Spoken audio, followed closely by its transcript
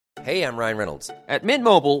Hey, I'm Ryan Reynolds. At Mint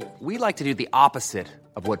Mobile, we like to do the opposite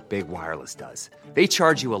of what Big Wireless does. They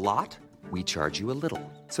charge you a lot, we charge you a little.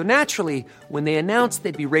 So naturally, when they announced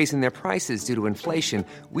they'd be raising their prices due to inflation,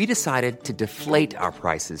 we decided to deflate our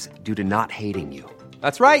prices due to not hating you.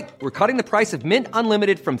 That's right. We're cutting the price of Mint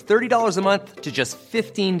Unlimited from $30 a month to just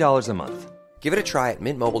 $15 a month. Give it a try at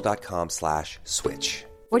mintmobile.com/switch.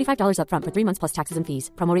 $45 up front for 3 months plus taxes and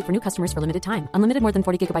fees. Promo rate for new customers for limited time. Unlimited more than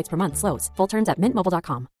 40 gigabytes per month. Slows full terms at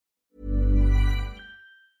mintmobile.com.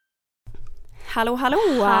 Hallå,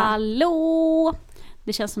 hallå! Hallå!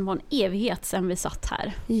 Det känns som det var en evighet sedan vi satt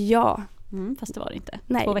här. Ja. Fast det var det inte.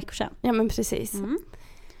 Nej. 2 veckor sedan. Ja, men precis.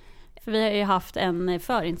 För vi har ju haft en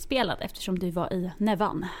förinspelad eftersom du var i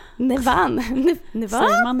Nevan. Nevan.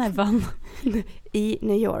 Säger man Nevan? I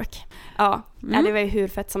New York. Ja, det var ju hur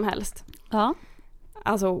fett som helst. Ja.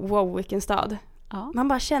 Alltså, wow, vilken stad. Ja. Man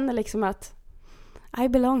bara känner liksom att I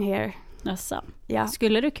belong here. Alltså. Ja.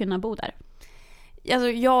 Skulle du kunna bo där? Alltså,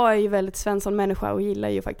 jag är ju väldigt Svensson-människa och gillar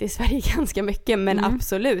ju faktiskt Sverige ganska mycket. Men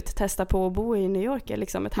absolut, testa på att bo i New York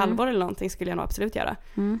liksom ett halvår eller någonting skulle jag nog absolut göra.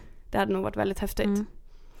 Det hade nog varit väldigt häftigt.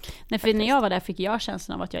 Nej, för när jag var där fick jag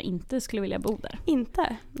känslan av att jag inte skulle vilja bo där.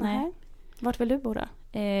 Inte? Nej. Vart vill du bo då?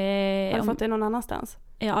 Har du fått det någon annanstans?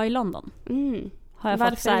 Ja, i London. Har jag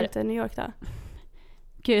Varför fått så här... inte New York då?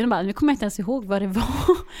 Gud, nu kommer jag inte ens ihåg vad det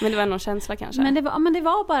var. Men det var någon känsla kanske? Men det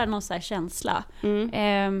var bara någon så här känsla.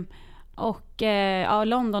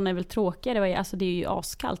 London är väl tråkigare. Alltså det är ju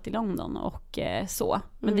askallt i London och så.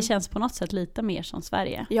 Men det känns på något sätt lite mer som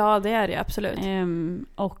Sverige. Ja, det är det absolut.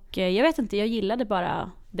 Jag vet inte, jag gillade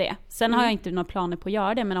bara det. Sen har jag inte några planer på att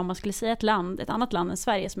göra det. Men om man skulle säga ett annat land än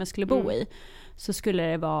Sverige som jag skulle bo i, så skulle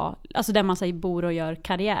det vara, alltså där man säger bor och gör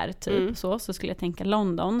karriär typ, så skulle jag tänka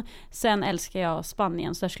London. Sen älskar jag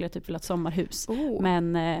Spanien, så där skulle jag typ vilja ha ett sommarhus.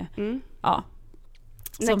 Men ja.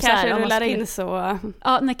 När cashen rullar in så...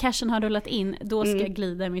 Ja, när cashen har rullat in, då ska jag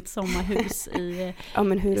glida i mitt sommarhus i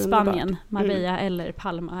Spanien, Marbella eller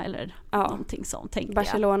Palma eller någonting sånt, tänkte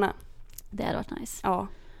Barcelona. Jag. Det hade varit nice. Ja,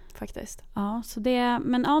 faktiskt. Ja, så det,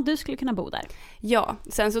 men ja, du skulle kunna bo där. Ja,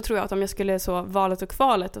 sen så tror jag att om jag skulle så valet och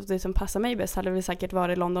kvalet och det som passar mig bäst hade det säkert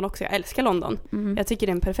varit London också. Jag älskar London. Jag tycker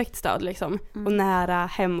det är en perfekt stad liksom. Och nära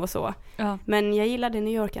hem och så. Ja. Men jag gillade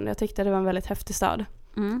New York ändå. Jag tyckte det var en väldigt häftig stad.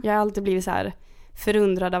 Jag har alltid blivit så här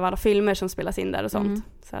förundrad av alla filmer som spelas in där och sånt.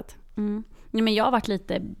 Så att... Ja, men jag har varit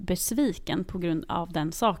lite besviken på grund av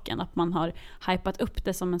den saken. Att man har hypat upp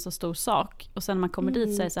det som en så stor sak. Och sen när man kommer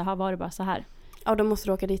dit så är det så här, var det bara så här? Ja, då måste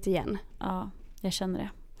du åka dit igen. Ja, jag känner det.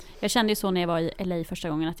 Jag kände ju så när jag var i LA första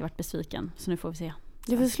gången att jag varit besviken. Så nu får vi se.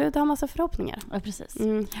 Du får sluta ha massa förhoppningar. Ja, precis.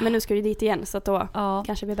 Men nu ska du dit igen så att då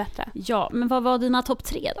kanske det blir bättre. Ja, men vad var dina topp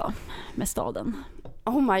 3 då med staden?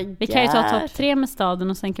 Oh my god. Vi kan ju ta topp 3 med staden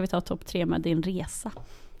och sen kan vi ta topp 3 med din resa.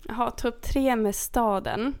 Jaha, topp 3 med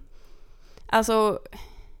staden. Alltså...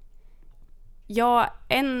 Ja,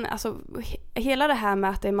 hela det här med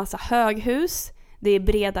att det är massa höghus, det är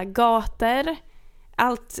breda gator,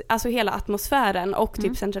 allt, alltså hela atmosfären och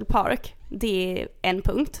typ Central Park, det är en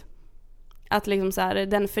punkt. Att liksom så här,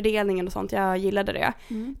 den fördelningen och sånt, jag gillade det.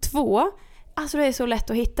 2, alltså det är så lätt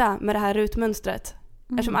att hitta med det här rutmönstret.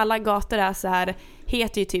 Eftersom alla gator är så här,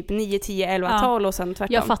 heter ju typ 9, 10, 11, 12 och sen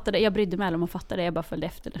tvärtom. Jag fattade, jag brydde mig om att fatta det, jag bara följde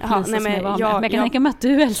efter det. Men jag kan tänka mig att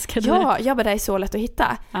du älskade det. Ja, jag bara, det är så lätt att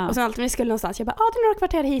hitta. Och sen alltid när vi skulle någonstans, jag bara, det är några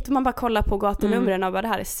kvarter hit och man bara kollar på gatunumren och bara, det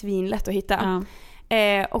här är svinlätt att hitta.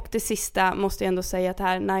 Och det sista måste jag ändå säga att det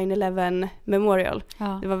här 9/11 Memorial,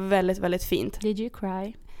 det var väldigt, väldigt fint. Did you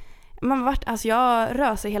cry? Jag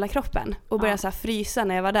rös i hela kroppen och började så här frysa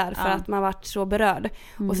när jag var där för att man var så berörd.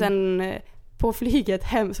 Och sen på flyget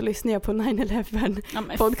hem så lyssnade jag på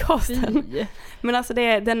 9/11 podcasten. Men alltså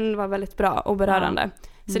den var väldigt bra och berörande.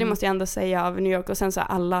 Så det måste jag ändå säga av New York. Och sen så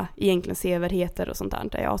alla egentligen severheter och sånt där.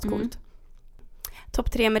 Det är ascoolt.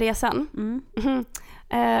 Topp 3 med resan.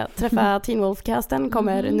 Träffa Teen Wolf-casten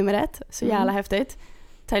kommer nummer 1. Så jävla häftigt.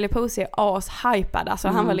 Tyler Posey är as-hypad. Alltså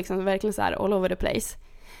han var liksom verkligen så här all over the place.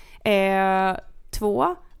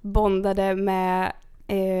 2, bondade med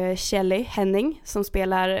Shelley Henning som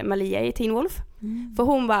spelar Malia i Teen Wolf. För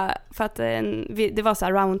hon var, för att det var så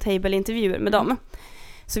här roundtable-intervjuer med dem.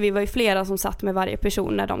 Så vi var ju flera som satt med varje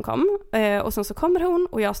person när de kom. Och sen så kommer hon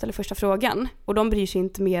och jag ställer första frågan. Och de bryr sig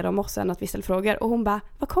inte mer om oss än att vi ställer frågor. Och hon bara,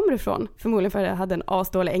 var kommer du ifrån? Förmodligen för att jag hade en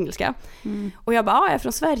asdålig engelska. Och jag bara, jag är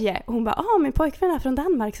från Sverige. Och hon bara, min pojkvän är från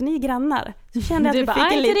Danmark så ni är grannar. Så kände jag att vi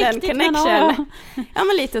fick en liten connection. Ja,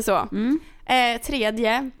 men lite så.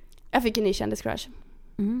 3, jag fick en ny kändiscrush.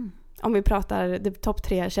 Om vi pratar topp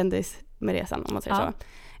 3 kändis med resan, om man säger så.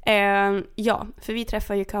 För vi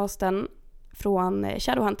träffar ju casten från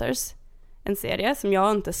Shadowhunters en serie som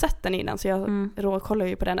jag inte sett den innan, så jag råkollar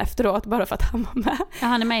ju på den efteråt bara för att han var med. Ja,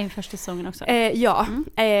 han är med i första säsongen också.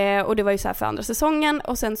 Och det var ju så här för andra säsongen,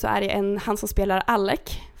 och sen så är det han som spelar Alec,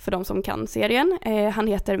 för de som kan serien. Han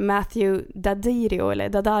heter Matthew Daddario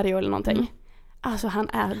eller någonting. Alltså han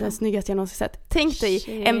är den snyggaste jag någonsin sett. Tänk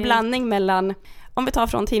dig en blandning mellan, om vi tar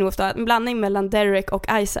från Teen Wolf då, en blandning mellan Derek och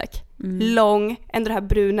Isaac. Lång, ändå det här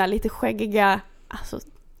bruna, lite skäggiga. Alltså,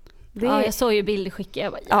 ja, jag såg ju bilder skickade.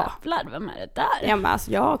 Jag bara, jävlar, vem är det där? Ja, men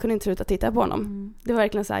alltså, jag kunde inte sluta titta på honom. Det var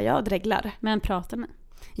verkligen så här, jag dreglar. Men pratar med?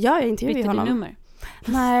 Ja, jag intervjuade honom. Bytte du nummer?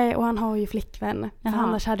 Nej, och han har ju flickvän.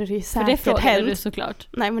 Annars hade det ju säkert hänt. För det frågade du såklart.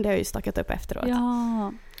 Nej, men det har jag ju stakat upp efteråt.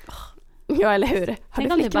 Ja, eller hur?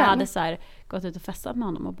 Tänk om du bara hade så här, gått ut och festat med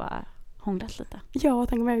honom och bara hånglat lite. Ja,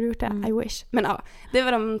 tänk om jag hade gjort det. I wish. Men ja, det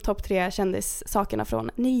var de topp 3 kändissakerna från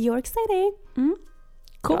New York City.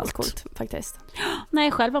 Coolt faktiskt.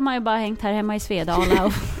 Nej, själv har man ju bara hängt här hemma i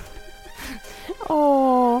Svedala.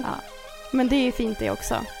 Men det är fint det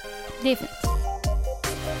också. Det är fint.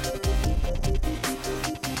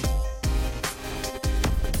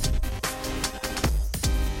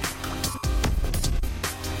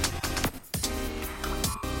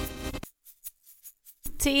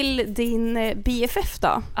 Till din BFF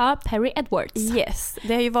då? Ja, Perry Edwards. Yes,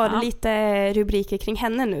 det har ju varit lite rubriker kring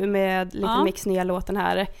henne nu med lite Mix nya låten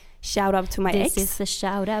här. Shout out to my ex. This is a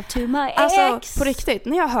shout out to my ex. Alltså på riktigt,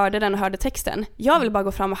 när jag hörde den och hörde texten, jag vill bara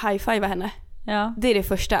gå fram och high-fiva henne. Ja. Det är det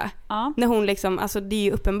första. Ja. När hon liksom, alltså det är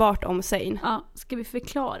ju uppenbart om Zayn. Ja, ska vi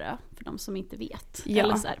förklara för de som inte vet? Ja.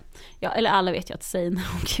 Eller, så här. Ja, eller alla vet ju att Zayn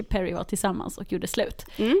och Perry var tillsammans och gjorde slut.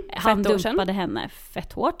 Han år sedan. dumpade henne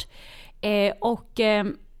fett hårt.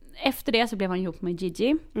 Efter det så blev han ihop med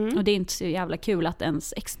Gigi. Och det är inte så jävla kul att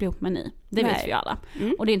ens ex blir ihop med ny. Det vet vi ju alla.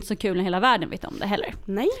 Och det är inte så kul när hela världen vet om det heller.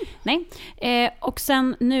 Nej. Och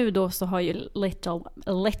sen nu då så har ju Little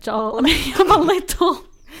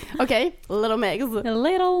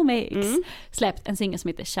Mix släppt en singel som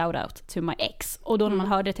heter Shout Out to My Ex. Och då när man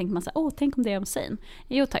hörde det tänkte man så här, tänk om det är om Zayn.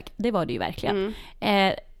 Jo tack, det var det ju verkligen.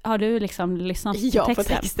 Har du liksom lyssnat på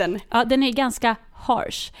texten? Ja, den är ganska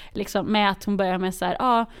harsh. Liksom, med att hon börjar med så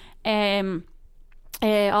här,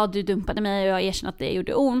 du dumpade mig och jag erkänner att det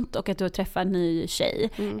gjorde ont och att du har träffat en ny tjej.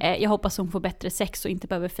 Jag hoppas hon får bättre sex och inte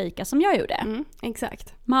behöver fejka som jag gjorde.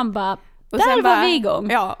 Exakt. Man bara, och där var vi igång.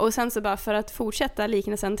 Ja, och sen så bara för att fortsätta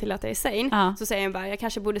liknelsen till att det är Zayn, så säger hon bara, jag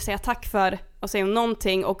kanske borde säga tack för, och säga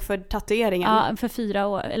någonting, och för tatueringen. Ja, för 4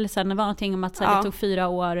 år, eller sen det var någonting om att så här, det tog 4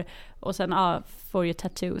 år och sen får ju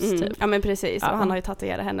tattoos typ. Ja men precis, och han har ju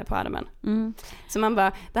tatuerat henne på armen. Så man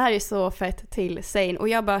bara, det här är så fett till Zayn, och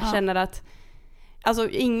jag bara känner att alltså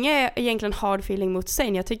inget egentligen hard feeling mot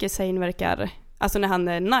Zayn. Jag tycker Zayn verkar, alltså när han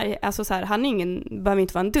är alltså så här, han är behöver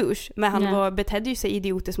inte vara en douche, men han betedde ju sig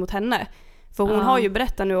idiotiskt mot henne. För hon har ju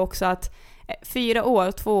berättat nu också att 4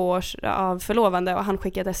 år, 2 års av förlovande, och han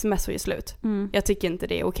skickade ett sms och är slut. Jag tycker inte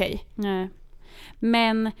det är okej. Nej.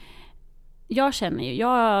 Men jag känner ju,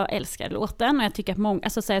 jag älskar låten och jag tycker att många,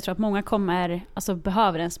 alltså jag tror att många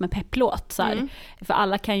behöver den som en pepplåt så här. För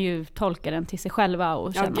alla kan ju tolka den till sig själva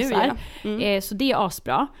och känna så här. Så det är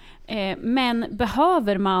asbra. Men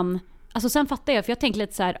behöver man, alltså sen fattar jag, för jag tänker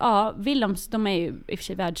lite så här, vill de är ju i och för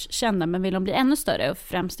sig världskända, men vill de bli ännu större och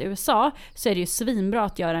främst i USA, så är det ju svinbra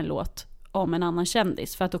att göra en låt om en annan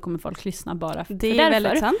kändis, för att då kommer folk lyssna bara för det är därför.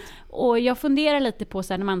 Väldigt sant. Och jag funderar lite på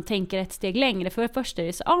så här, när man tänker ett steg längre, för först är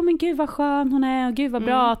det så, men gud vad skön hon är, och gud vad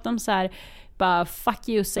bra att de så här, bara fuck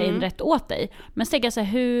you, säger rätt åt dig. Men så tänker jag så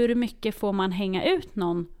här, hur mycket får man hänga ut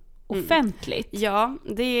någon offentligt? Ja,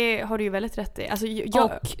 det har du ju väldigt rätt i. Alltså,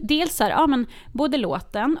 och dels så här, men både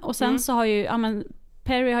låten och sen så har ju,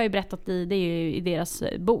 Perry har ju berättat det är ju i deras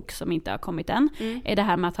bok som inte har kommit än, är det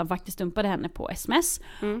här med att han faktiskt dumpade henne på sms.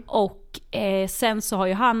 Och sen så har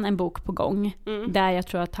ju han en bok på gång där jag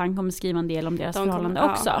tror att han kommer skriva en del om deras förhållande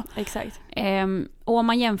också. Ja, exakt. Och om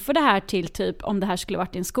man jämför det här till typ om det här skulle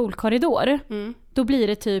varit i en skolkorridor, då blir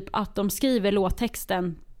det typ att de skriver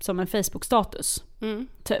låttexten som en Facebook-status.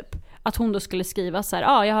 Typ. Att hon då skulle skriva så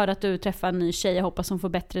här, jag hörde att du träffar en ny tjej, jag hoppas hon får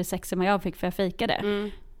bättre sex än vad jag fick för jag fejkade.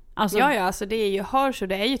 Alltså, alltså det är ju harsh, och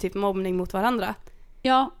det är ju typ mobbning mot varandra.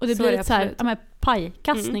 Ja, och det blir lite så här,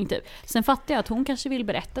 pajkastning typ. Sen fattar jag att hon kanske vill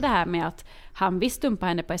berätta det här med att han visst dumpade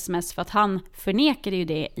henne på sms, för att han förnekade ju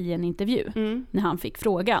det i en intervju när han fick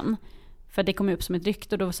frågan. För det kom upp som ett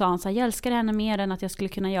rykte och då sa han så här, jag älskar henne mer än att jag skulle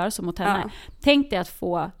kunna göra så mot henne. Tänk dig att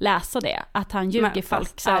få läsa det, att han ljuger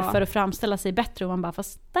folk så här, för att framställa sig bättre, och man bara,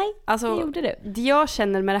 fast nej, det gjorde du. Det jag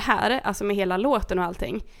känner med det här, alltså med hela låten och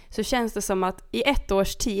allting, så känns det som att i 1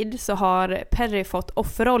 års tid så har Perry fått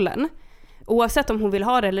offerrollen. Oavsett om hon vill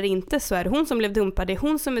ha det eller inte, så är det hon som blev dumpad, det är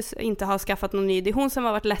hon som inte har skaffat någon ny, det är hon som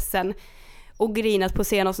har varit ledsen. och grinat på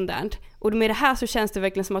scen och sånt där. Och med det här så känns det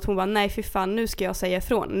verkligen som att hon bara, nej för fan, nu ska jag säga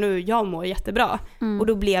ifrån. Nu, jag mår jättebra. Och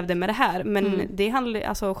då blev det med det här. Men det handlar,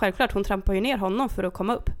 alltså självklart, hon trampar ju ner honom för att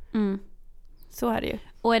komma upp. Så är det ju.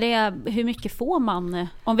 Och är det, hur mycket får man?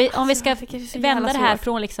 Om vi ska vända det här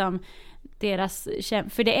från liksom deras,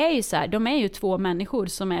 för det är ju så här, de är ju 2 människor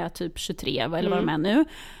som är typ 23 eller vad de är nu,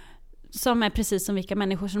 som är precis som vilka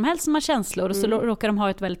människor som helst som har känslor, och så råkar de ha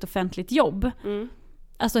ett väldigt offentligt jobb.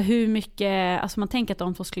 Alltså hur mycket, alltså man tänker att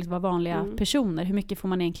de 2 skulle vara vanliga personer, hur mycket får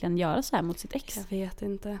man egentligen göra så här mot sitt ex? Jag vet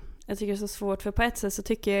inte. Jag tycker det är så svårt, för på ett sätt så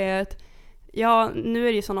tycker jag att ja, nu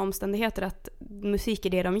är det ju sådana omständigheter att musik är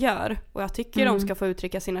det de gör. Och jag tycker de ska få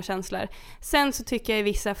uttrycka sina känslor. Sen så tycker jag i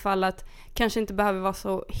vissa fall att kanske inte behöver vara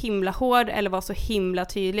så himla hård eller vara så himla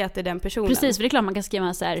tydlig att det är den personen. Precis, för det är klart man kan skriva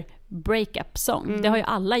en så här breakup song. Det har ju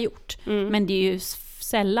alla gjort. Men det är ju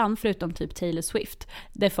sällan, förutom typ Taylor Swift,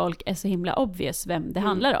 där folk är så himla obvious vem det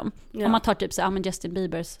handlar om. Ja. Om man tar typ så men Justin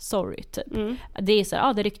Biebers Sorry typ. Det är så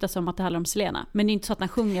här, det ryktas om att det handlar om Selena, men det är inte så att han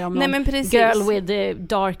sjunger om någon girl with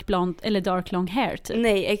dark blonde eller dark long hair typ.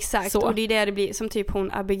 Nej, exakt. Så. Och det är det blir som typ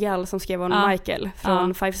hon Abigail som skrev om Michael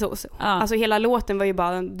från Five Souls. Alltså hela låten var ju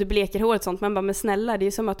bara, du bleker håret sånt, men bara, men snälla, det är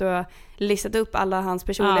ju som att du har listat upp alla hans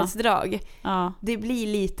personlighetsdrag. Det blir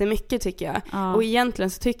lite mycket tycker jag. Och egentligen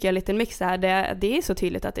så tycker jag lite mix här, det är så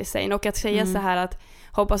tydligt att det är Zayn. Och att säga så här att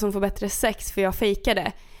hoppas hon får bättre sex för jag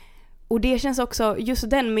fejkade. Och det känns också, just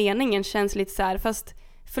den meningen känns lite så här, fast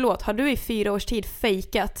förlåt, har du i 4 års tid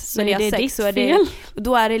fejkat så med det sex, så är det,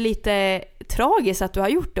 då är det lite tragiskt att du har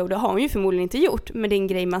gjort det, och det har hon ju förmodligen inte gjort, men det är en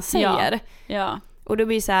grej man säger. Ja. Och då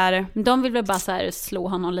blir det så här, de vill väl bara så här slå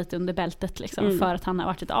honom lite under bältet liksom, för att han har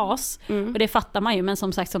varit ett as. Och det fattar man ju, men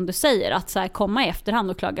som sagt, som du säger, att så här, komma i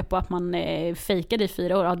efterhand och klaga på att man fejkade i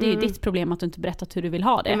 4 år, det är ju ditt problem att du inte berättat hur du vill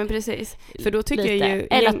ha det. Ja, men precis. För då tycker jag ju,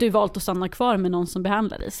 eller att du valt att stanna kvar med någon som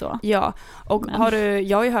behandlar dig så. Ja, och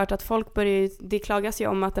jag har ju hört att folk det klagas ju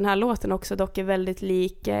om att den här låten också dock är väldigt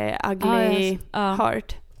lik Ugly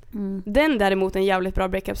Heart. Den däremot är en jävligt bra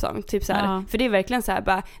breakup song typ så här, för det är verkligen så här,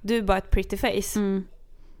 bara, du är bara ett pretty face.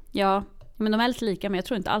 Ja, men de är lite lika, men jag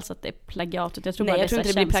tror inte alls att det är plagiat. Jag tror Nej, bara jag tror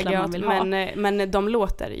inte det blir plagiat, men de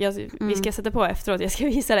låter, vi ska sätta på efteråt, jag ska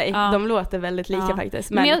visa dig, de låter väldigt lika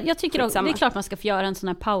faktiskt. Men jag tycker också, det är klart man ska få göra en sån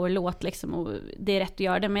här powerlåt liksom, och det är rätt att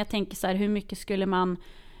göra det, men jag tänker så här, hur mycket skulle man,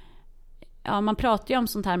 man pratar ju om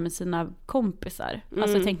sånt här med sina kompisar,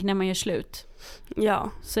 alltså jag tänker när man gör slut,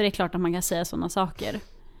 så är det klart att man kan säga såna saker.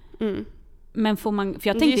 Men får man, för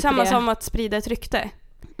jag det är ju samma som att sprida ett rykte.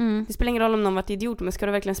 Det spelar ingen roll om någon varit idiot, men ska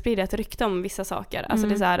du verkligen sprida ett rykte om vissa saker? Alltså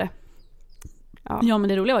det är så här, ja, men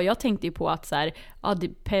det roliga var, jag tänkte ju på att så här,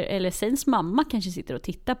 eller Zayns mamma kanske sitter och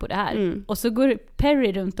tittar på det här, och så går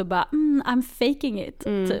Perry runt och bara I'm faking it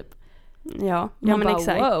typ. Ja men bara,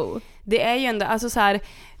 exakt. Wow. Det är ju ändå, alltså så här,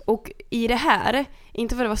 och i det här,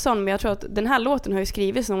 inte för att det var sån, men jag tror att den här låten har ju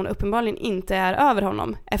skrivits när hon uppenbarligen inte är över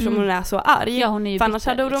honom, eftersom hon är så arg. Ja, hon är ju för annars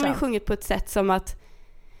hade de ju sjungit på ett sätt som att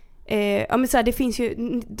ja men så här, det finns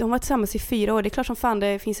ju, de var tillsammans i 4 år, det är klart som fan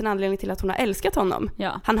det finns en anledning till att hon har älskat honom.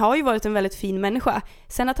 Han har ju varit en väldigt fin människa.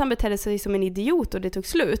 Sen att han betedde sig som en idiot och det tog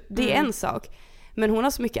slut, det är en sak. Men hon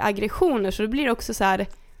har så mycket aggressioner, så det blir också så här.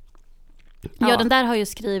 Ja, den där har ju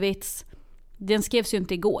skrivits, den skrevs ju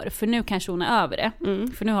inte igår, för nu kanske hon är över det.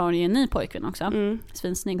 För nu har hon ju en ny pojkvän också.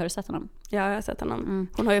 Svinsnygg, har du sett honom? Ja, jag har sett honom.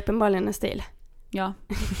 Hon har ju uppenbarligen en stil. Ja,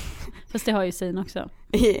 fast det har ju Zayn också.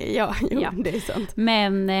 Ja, det är sant.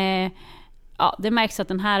 Men det märks att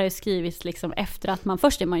den här har ju skrivits liksom efter att man,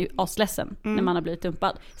 först är man ju asledsen när man har blivit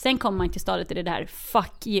dumpad. Sen kommer man till stadiet i det där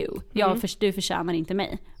fuck you, du förtjänar inte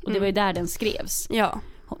mig. Och det var ju där den skrevs. Ja.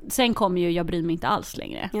 Sen kommer ju jag bryr mig inte alls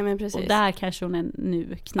längre. Ja, men precis. Och där kanske hon är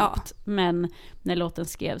nu knappt. Men när låten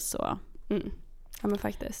skrevs så. Ja, men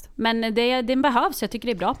faktiskt. Men den behövs. Jag tycker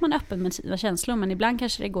det är bra att man är öppen med sina känslor, men ibland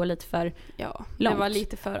kanske det går lite för långt. Det var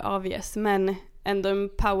lite för obvious, men ändå en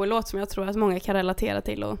powerlåt som jag tror att många kan relatera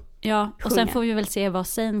till och sjunga. Och sen får vi väl se vad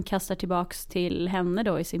Zayn kastar tillbaks till henne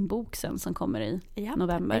då i sin bok sen, som kommer i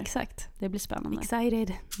november. Exakt. Det blir spännande.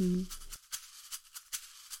 Excited.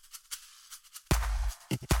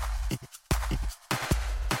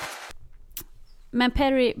 Men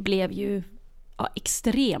Perry blev ju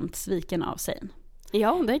extremt sviken av Zayn.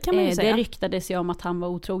 Ja, det kan man ju säga. Det ryktades ju om att han var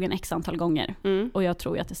otrogen x antal gånger. Och jag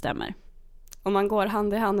tror ju att det stämmer. Om man går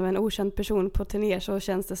hand i hand med en okänd person på turné så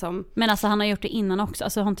känns det som. Men alltså han har gjort det innan också.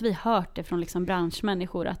 Alltså har inte vi hört det fråron liksom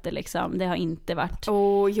branschmänniskor att det har inte varit.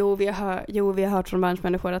 Jo, vi har hört från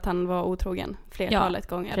branschmänniskor att han var otrogen flertalet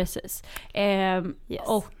gånger. Precis.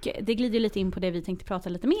 Och det glider lite in på det vi tänkte prata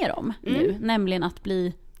lite mer om nu, nämligen att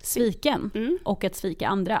bli sviken och att svika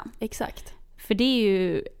andra. Exakt. För det är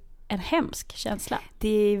ju en hemsk känsla. Det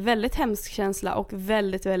är väldigt hemsk känsla och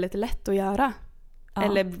väldigt, väldigt lätt att göra. Ja.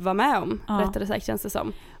 Eller vara med om, rättare sagt känns det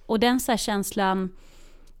som. Och den så här känslan,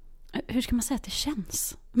 hur ska man säga att det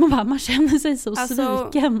känns? Man känner sig så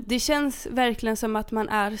sviken. Det känns verkligen som att man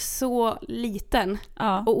är så liten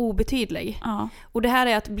och obetydlig. Ja. Och det här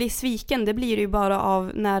är att bli sviken, det blir ju bara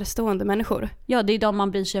av närstående människor. Ja, det är de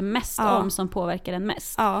man bryr sig mest om som påverkar en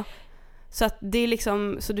mest. Ja. Så att det är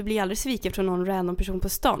liksom, så du blir aldrig sviken från någon random person på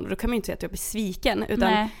stan. Då kan man ju inte säga att du blir sviken,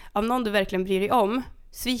 utan av någon du verkligen bryr dig om,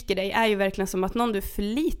 sviker dig, är ju verkligen som att någon du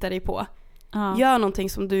förlitar dig på gör någonting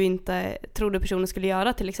som du inte trodde personen skulle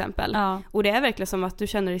göra till exempel. Och det är verkligen som att du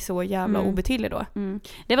känner dig så jävla obetydlig då.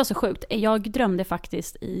 Det var så sjukt. Jag drömde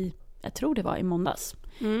faktiskt jag tror det var i måndags,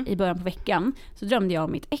 i början på veckan, så drömde jag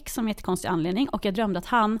om mitt ex som jättekonstig anledning, och jag drömde att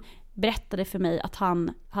han berättade för mig att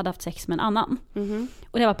han hade haft sex med en annan.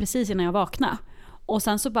 Och det var precis innan jag vaknade. Och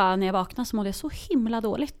sen så bara när jag vaknade så mådde jag så himla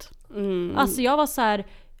dåligt. Alltså jag var så här,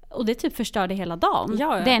 och det typ förstörde hela dagen.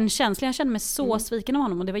 Den känslan, jag kände mig så sviken av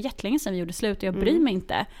honom, och det var jättelänge sedan vi gjorde slut och jag bryr mig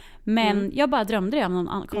inte. Men jag bara drömde det av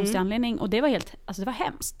någon konstig anledning, och det var det var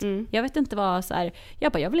hemskt. Jag vet inte vad så här,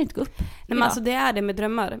 jag vill inte gå upp. Nej, men alltså det är det med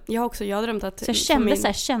drömmar. Jag har drömt att... Så jag kände så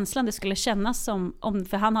här, känslan det skulle kännas som,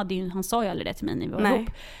 för han sa ju aldrig det till mig när vi var ihop.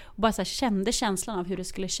 Och bara så här, kände känslan av hur det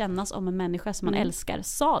skulle kännas om en människa som man älskar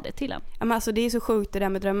sa det till en. Ja, men alltså det är så sjukt det där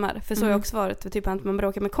med drömmar. För så har jag också varit för typ att man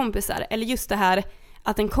bråkar med kompisar. Eller just det här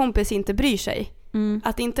att en kompis inte bryr sig.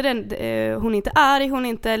 Att inte hon är inte arg, hon är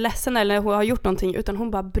inte ledsen eller hon har gjort någonting, utan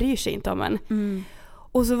hon bara bryr sig inte om en.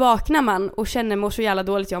 Och så vaknar man och känner mår så jävla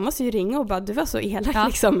dåligt. Jag måste ju ringa och bara, du var så elak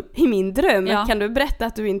liksom i min dröm. Kan du berätta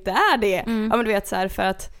att du inte är det? Ja, men du vet så här, för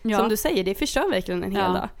att som du säger, det förstör verkligen en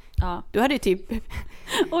hel dag. Du hade ju typ...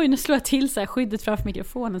 Oj, nu slår jag till så här skyddet framför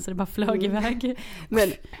mikrofonen så det bara flög iväg.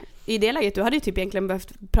 Men i det läget, du hade ju typ egentligen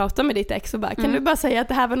behövt prata med ditt ex och bara, kan du bara säga att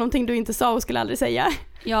det här var någonting du inte sa och skulle aldrig säga?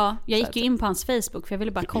 Ja, jag gick ju in på hans Facebook för jag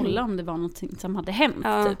ville bara kolla om det var någonting som hade hänt.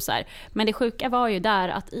 Typ så här. Men det sjuka var ju där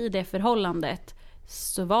att i det förhållandet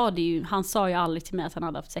så var det ju, han sa ju aldrig till mig att han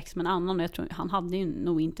hade haft sex med en annan, och jag tror han hade ju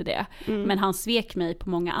nog inte det. Men han svek mig på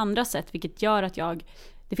många andra sätt, vilket gör att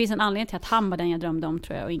det finns en anledning till att han var den jag drömde om,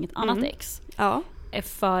 tror jag, och inget annat ex.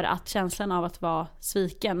 För att känslan av att vara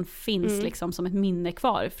sviken finns liksom som ett minne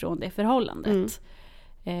kvar från det förhållandet.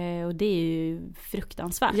 Och det är ju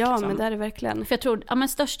fruktansvärt. Ja, liksom. Men det är det verkligen. För jag tror, men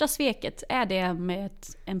största sveket är det med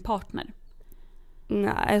en partner.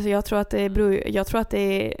 Nej, alltså jag tror att det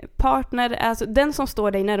är partner, alltså den som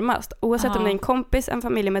står dig närmast, oavsett om det är en kompis, en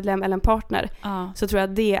familjemedlem eller en partner, så tror jag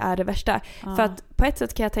att det är det värsta. För att på ett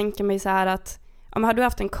sätt kan jag tänka mig så här att har du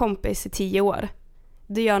haft en kompis i 10 år,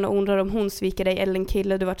 det gör nog undrar om hon sviker dig eller en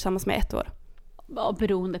kille du varit tillsammans med 1 år. Ja,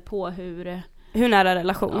 beroende på hur nära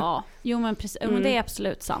relation. Ja, jo men precis, men det är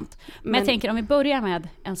absolut sant. Men jag tänker om vi börjar med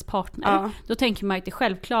ens partner, då tänker man att det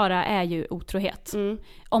självklara är ju otrohet.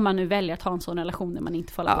 Om man nu väljer att ha en sån relation där man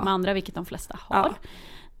inte får hålla på med andra, vilket de flesta har.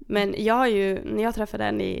 Men jag har ju, när jag träffade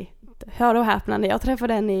den hör och häpna, när jag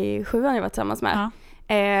träffade den i 7:an jag var tillsammans med.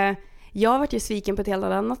 Jag har varit ju sviken på ett helt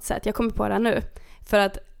annat sätt. Jag kommer på det här nu. För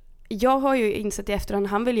att jag har ju insett i efterhand,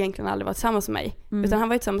 han vill egentligen aldrig vara tillsammans med mig. Utan han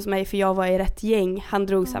var ju tillsammans med mig för jag var i rätt gäng. Han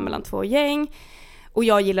drog sig mellan 2 gäng. Och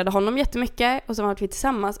jag gillade honom jättemycket. Och så var vi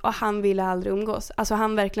tillsammans. Och han ville aldrig umgås. Alltså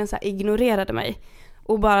han verkligen så här ignorerade mig.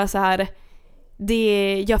 Och bara så här...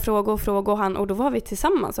 Jag frågade han, och då var vi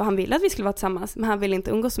tillsammans. Och han ville att vi skulle vara tillsammans. Men han ville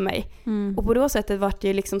inte umgås med mig. Och på det sättet var det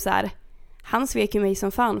ju liksom så här... Han svek ju mig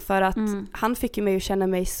som fan för att han fick ju mig att känna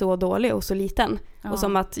mig så dålig och så liten. Och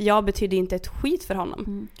som att jag betydde inte ett skit för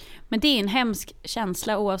honom. Men det är en hemsk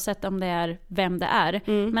känsla oavsett om det är vem det är.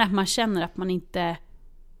 Men att man känner att man inte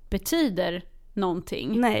betyder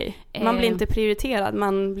någonting. Nej, man blir inte prioriterad.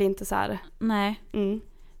 Man blir inte så här... Nej.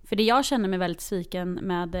 För det jag känner mig väldigt sviken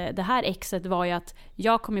med det här exet var ju att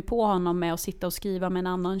jag kom på honom med att sitta och skriva med en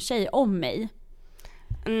annan tjej om mig.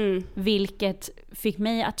 Vilket fick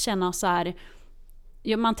mig att känna så här,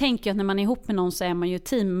 man tänker ju att när man är ihop med någon så är man ju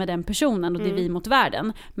team med den personen och det är vi mot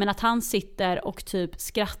världen, men att han sitter och typ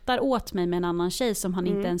skrattar åt mig med en annan tjej som han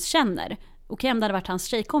inte ens känner. Okej, om det hade varit hans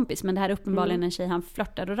tjejkompis, men det här är uppenbarligen en tjej han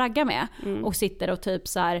flörtar och raggar med och sitter och typ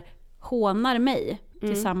så här hånar mig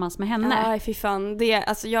tillsammans med henne. Aj, fy fan. Det,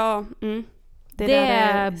 alltså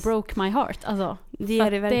det broke my heart. Alltså, det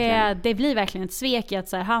är det verkligen. Det blir verkligen ett svek i att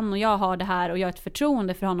så här, han och jag har det här och jag har ett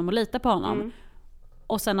förtroende för honom och litar på honom.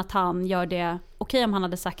 Och sen att han gör det, okej om han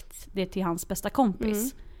hade sagt det till hans bästa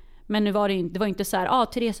kompis. Men nu var det var inte så här,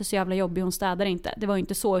 Therese är så jävla jobbig, hon städar inte. Det var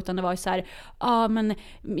inte så, utan det var ju så här, men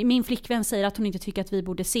min flickvän säger att hon inte tycker att vi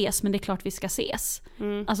borde ses, men det är klart vi ska ses.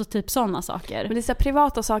 Alltså typ sådana saker. Men det är så här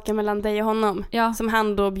privata saker mellan dig och honom, som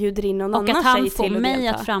han då bjuder in någon annan tjej till. Och att han får mig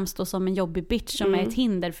att framstå som en jobbig bitch som är ett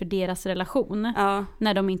hinder för deras relation.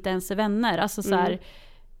 När de inte ens är vänner. Alltså så här,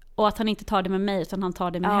 och att han inte tar det med mig, utan han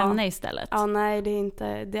tar det med henne istället. Ja, nej,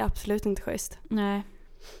 det är absolut inte schysst. Nej.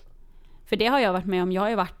 För det har jag varit med om. Jag har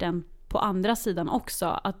ju varit den på andra sidan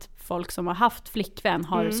också. Att folk som har haft flickvän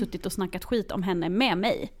har suttit och snackat skit om henne med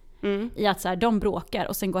mig. I att så här, de bråkar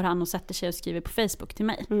och sen går han och sätter sig och skriver på Facebook till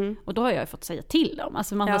mig. Och då har jag ju fått säga till dem.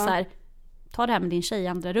 Alltså man var så här, ta det här med din tjej i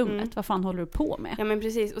andra rummet. Vad fan håller du på med? Ja, men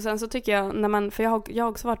precis. Och sen så tycker jag, för jag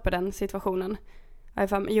har också varit på den situationen.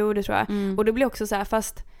 Jo, det tror jag. Och det blir också så här,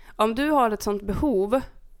 fast om du har ett sånt behov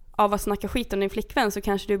av att snacka skit om din flickvän, så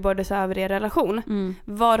kanske du borde se över er relation.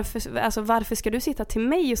 Varför ska du sitta till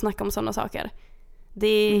mig och snacka om sådana saker? Det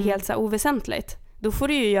är helt så här oväsentligt. Då får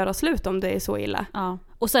du ju göra slut om det är så illa. Ja.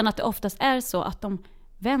 Och sen att det oftast är så att de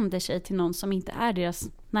vänder sig till någon som inte är deras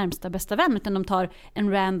närmsta bästa vän, utan de tar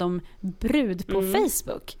en random brud på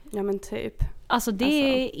Facebook. Ja, men typ. Alltså det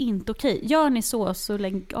är inte okej. Gör ni så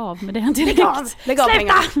lägg av med det direkt. Lägg av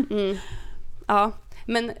pengar. Ja,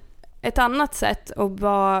 men ett annat sätt att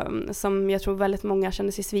vara, som jag tror väldigt många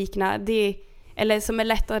känner sig svikna, eller som är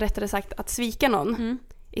lätt och rättare sagt att svika någon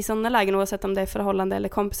i sådana lägen, oavsett om det är förhållande eller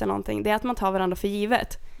kompis eller någonting, det är att man tar varandra för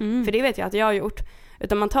givet. För det vet jag att jag har gjort.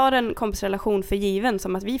 Utan man tar en kompisrelation för given,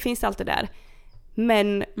 som att vi finns alltid där.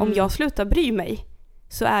 Men om jag slutar bry mig,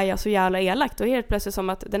 så är jag så jävla elakt. Och helt plötsligt som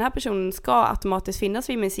att den här personen ska automatiskt finnas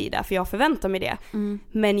vid min sida, för jag förväntar mig det.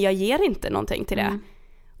 Men jag ger inte någonting till det.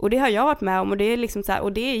 Och det har jag varit med om, och det är liksom så här,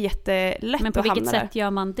 och det är jättelätt att hamna. Men på vilket sätt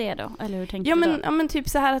gör man det då? Eller hur tänker du då? Ja, men typ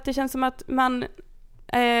så här att det känns som att man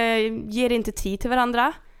ger inte tid till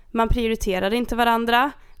varandra. Man prioriterar inte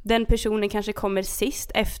varandra. Den personen kanske kommer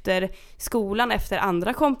sist efter skolan, efter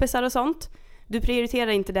andra kompisar och sånt. Du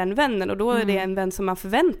prioriterar inte den vännen, och då är det en vän som man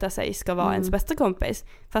förväntar sig ska vara ens bästa kompis.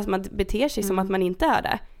 Fast man beter sig som att man inte är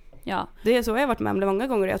det. Ja. Det är så jag har varit med om det många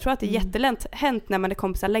gånger. Jag tror att det är jättelätt hänt när man är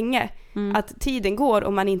kompisar länge. Att tiden går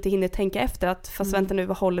och man inte hinner tänka efter att fast vänta nu,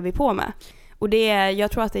 vad håller vi på med? Och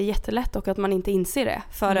jag tror att det är jättelätt, och att man inte inser det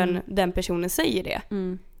förrän den personen säger det.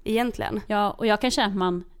 Egentligen. Ja, och jag kan känna att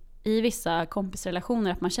man i vissa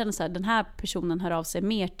kompisrelationer, att man känner så här, den här personen hör av sig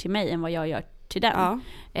mer till mig än vad jag gör till den.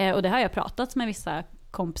 Och det har jag pratat med vissa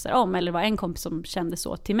kompisar om, eller det var en kompis som kände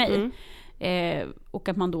så till mig. Och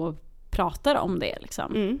att man då pratar om det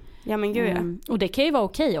liksom. Ja, men gud ja. Och det kan ju vara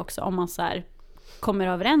okej också om man så här kommer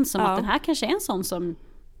överens om att den här kanske är en sån som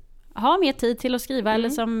har mer tid till att skriva eller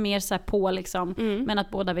som mer så här på liksom, men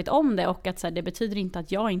att båda vet om det, och att så här, det betyder inte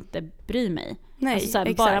att jag inte bryr mig. Nej, alltså, så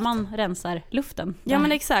här, bara man rensar luften. Ja,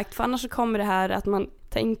 men exakt, för annars så kommer det här att man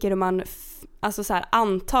tänker och man alltså så här,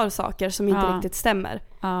 antar saker som inte riktigt stämmer.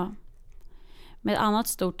 Ja. Men ett annat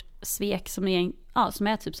stort svek som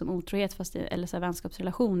är typ som otrohet fast eller så här,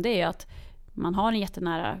 vänskapsrelation, det är ju att man har en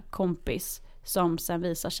jättenära kompis som sen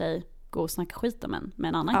visar sig gå och snacka skit om med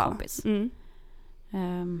en annan kompis.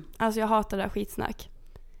 Alltså jag hatar det där skitsnack.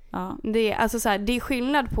 Det är, alltså så här, det är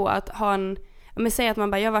skillnad på att ha men säg att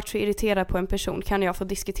man bara, jag har varit så irriterad på en person, kan jag få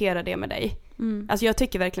diskutera det med dig? Alltså jag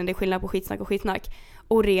tycker verkligen det är skillnad på skitsnack och skitsnack.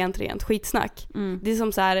 Och rent skitsnack. Det är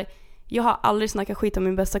som så här, jag har aldrig snackat skit om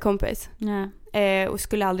min bästa kompis. Och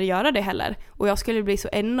skulle aldrig göra det heller. Och jag skulle bli så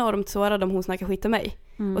enormt sårad om hon snackar skit om mig.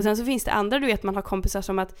 Och sen så finns det andra, du vet, man har kompisar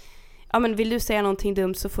som att men vill du säga någonting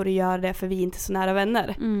dumt så får du göra det, för vi är inte så nära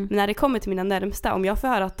vänner. Men när det kommer till mina närmsta, om jag får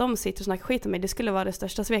höra att de sitter och snackar skit om mig, det skulle vara det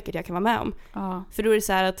största sveket jag kan vara med om. För då är det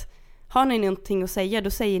så här att har ni någonting att säga, då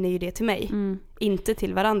säger ni ju det till mig. Inte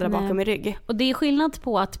till varandra bakom min rygg. Och det är skillnad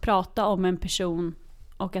på att prata om en person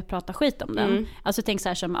och att prata skit om den. Alltså tänk så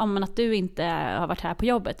här som att du inte har varit här på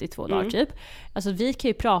jobbet i 2 dagar typ. Alltså vi kan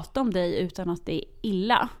ju prata om dig utan att det är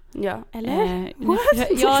illa. Ja, eller?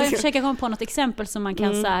 Jag försöker komma på något exempel som man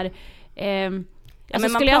kan så här. Alltså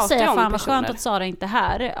skulle jag säga fan vad skönt att Sara inte är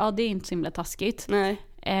här. Ja, det är inte så himla taskigt. Nej.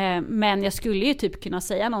 Men jag skulle ju typ kunna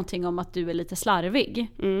säga någonting om att du är lite slarvig.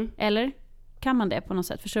 Eller kan man det på något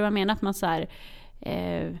sätt? Förstår du vad jag menar? Att man så här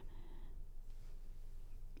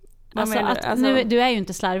nu, du är ju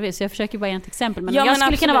inte slarvig, så jag försöker bara ge ett exempel. Men jag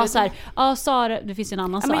skulle kunna vara så här, Sara, det finns ju en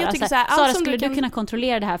annan Sara. Sara, skulle du kunna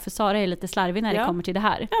kontrollera det här, för Sara är lite slarvig när det kommer till det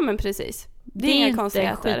här. Ja, men precis. Det är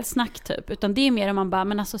inte skitsnack typ, utan det är mer om man bara,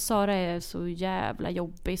 men alltså Sara är så jävla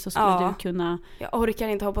jobbig, så skulle du kunna... Jag orkar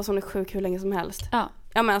inte hoppas hon är sjuk hur länge som helst. Ja,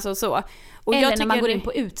 men alltså så. Och eller när man går in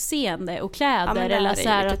på utseende och kläder, eller så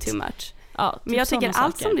här att... too much. Ja, typ men jag tycker såna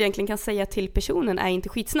allt saker. som du egentligen kan säga till personen är inte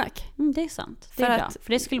skitsnack. Det är sant. Det är bra.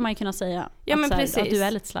 För det skulle man ju kunna säga. Ja, att men så här, precis. att du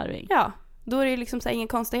är lite slarvig. Ja, då är det liksom så här, inga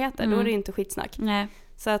konstigheter. Då är det inte skitsnack. Nej.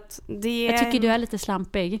 Så att det... Jag tycker du är lite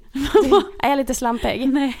slampig. Är jag lite slampig?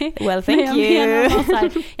 Nej. Well, thank Nej, you. så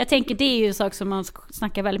här, jag tänker det är ju en sak som man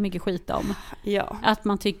snackar väldigt mycket skit om. Ja. Att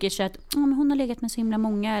man tycker så att men hon har legat med så himla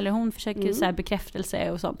många, eller hon försöker så här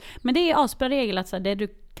bekräftelse och sånt. Men det är asbra regel att så här, det du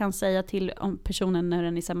kan säga till om personen när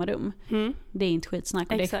den är i samma rum. Det är inte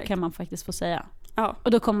skitsnack och det kan man faktiskt få säga. Ja.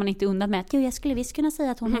 Och då kommer man inte undan med att jag skulle visst kunna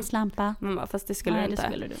säga att hon är en slampa. Fast det skulle Nej, du inte. det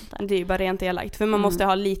skulle du inte. Det är ju bara rent elakt. För man måste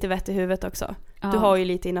ha lite vett i huvudet också. Ja. Du har ju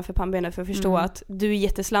lite innanför pannbenet för att förstå att du är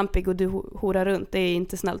jätteslampig och du horar runt. Det är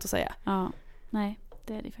inte snällt att säga. Ja, nej,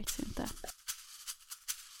 det är det faktiskt inte.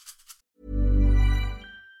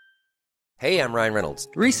 Hey, I'm Ryan Reynolds.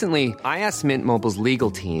 Recently, I asked Mint Mobile's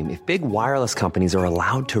legal team if big wireless companies are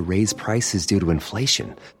allowed to raise prices due to inflation.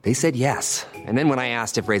 They said yes. And then when I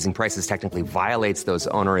asked if raising prices technically violates those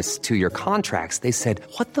onerous 2-year contracts, they said,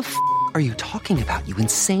 "What the f*** are you talking about, you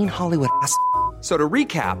insane Hollywood ass?" So to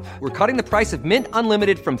recap, we're cutting the price of Mint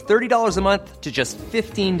Unlimited from $30 a month to just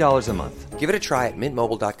 $15 a month. Give it a try at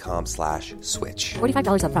mintmobile.com/switch.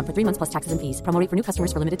 $45 up front for 3 months plus taxes and fees. Promo rate for new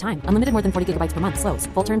customers for limited time. Unlimited more than 40 gigabytes per month. Slows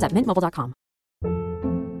full terms at mintmobile.com.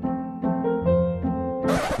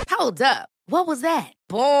 Hold up. What was that?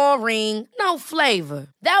 Boring. No flavor.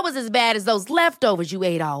 That was as bad as those leftovers you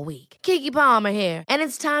ate all week. Keke Palmer here, and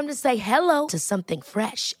it's time to say hello to something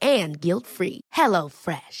fresh and guilt-free. Hello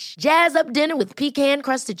Fresh. Jazz up dinner with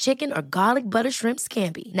pecan-crusted chicken or garlic butter shrimp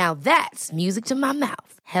scampi. Now that's music to my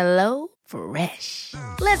mouth. Hello Fresh.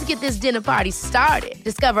 Let's get this dinner party started.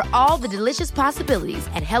 Discover all the delicious possibilities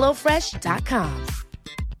at hellofresh.com.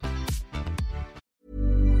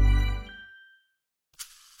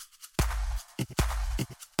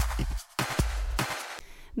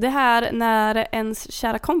 Det här när ens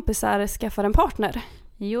kära kompisar skaffar en partner.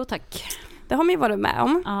 Jo, tack. Det har man ju varit med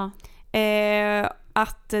om. Ja.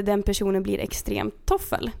 Att den personen blir extremt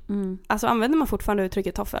toffel. Alltså använder man fortfarande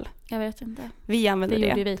uttrycket toffel? Jag vet inte. Vi använder det.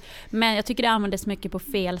 Gjorde vi. Men jag tycker det användes mycket på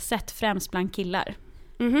fel sätt, främst bland killar.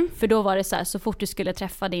 För då var det så här, så fort du skulle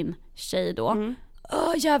träffa din tjej då.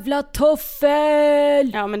 Åh, jävla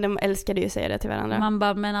toffel! Ja, men de älskade ju att säga det till varandra. Man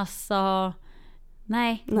bara, men alltså...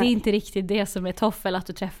 Nej, det är inte riktigt det som är toffel, att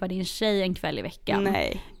du träffar din tjej en kväll i veckan.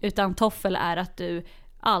 Nej. Utan toffel är att du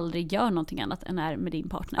aldrig gör någonting annat än är med din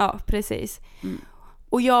partner. Ja, precis.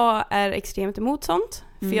 Och jag är extremt emot sånt.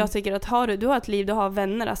 För jag tycker att du har ett liv, du har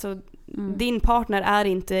vänner. Alltså, din partner är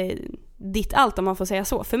inte ditt allt, om man får säga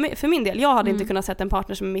så. För min del, jag hade inte kunnat sätta en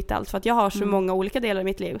partner som är mitt allt. För att jag har så många olika delar i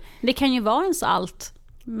mitt liv. Det kan ju vara ens allt.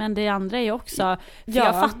 Men det andra är ju också, för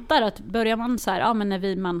jag fattar att börjar man så här, men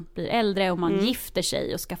när man blir äldre och man gifter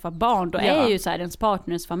sig och skaffar barn, då är ju så här, ens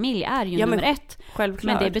partners familj är ju nummer ett.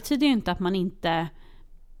 Självklart. Men det betyder ju inte att man inte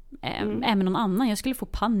är med någon annan. Jag skulle få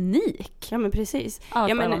panik. Ja, men precis.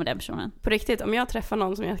 Ja, men med den personen. På riktigt, om jag träffar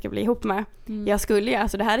någon som jag ska bli ihop med, jag skulle ju,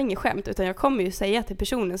 alltså det här är inget skämt, utan jag kommer ju säga till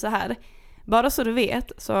personen så här: bara så du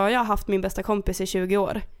vet, så har jag haft min bästa kompis i 20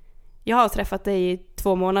 år. Jag har träffat dig i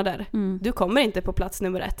 2 månader. Du kommer inte på plats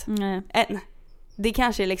nummer 1. Än. Det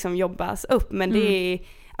kanske liksom jobbas upp, men det är,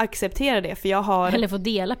 acceptera det, för jag har... Eller få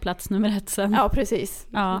dela plats nummer 1 sen. Ja, precis.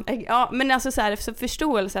 Ja, men alltså så här, så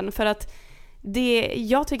förståelsen, för att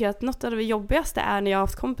jag tycker att något av det jobbigaste är när jag har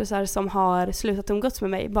haft kompisar som har slutat umgås med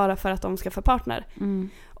mig bara för att de ska få partner.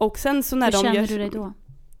 Och sen så när Hur de känner du dig då?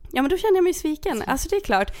 Ja, men då känner jag mig sviken. Alltså det är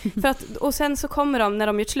klart. För att, och sen så kommer de när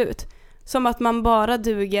de gör slut. Som att man bara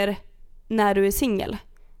duger när du är singel.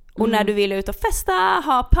 Och när du vill ut och festa,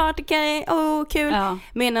 ha partygrej, kul. Ja.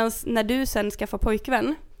 Medan när du sen skaffar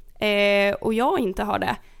pojkvän och jag inte har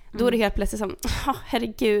det, då är det helt plötsligt som,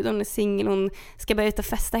 herregud, hon är singel, hon ska bara ut och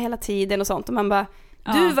festa hela tiden och sånt. Och man bara,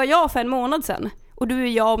 du var jag för 1 månad sedan. Och du är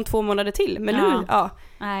jag om 2 månader till. Men nu,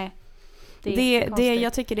 Nej. Det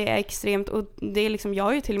jag tycker det är extremt, och det är liksom, jag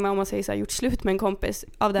har ju till och med, om man säger så här, gjort slut med en kompis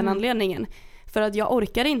av den anledningen. För att jag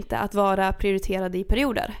orkar inte att vara prioriterad i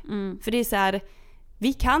perioder. För det är så här,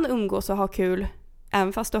 vi kan umgås och ha kul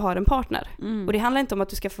även fast du har en partner. Och det handlar inte om att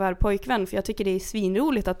du ska få vara pojkvän, för jag tycker det är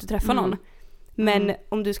svinroligt att du träffar någon. Men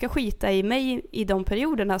om du ska skita i mig i de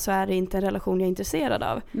perioderna, så är det inte en relation jag är intresserad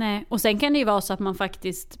av. Nej, och sen kan det ju vara så att man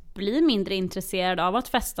faktiskt blir mindre intresserad av att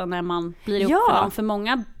festa när man blir ihop för någon. För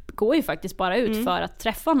många går ju faktiskt bara ut för att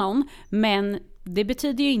träffa någon, men det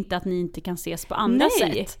betyder ju inte att ni inte kan ses på andra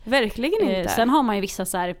sätt. Verkligen inte. Sen har man ju vissa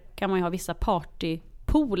så här, kan man ju ha vissa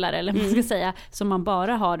partypolar eller vad man ska säga, som man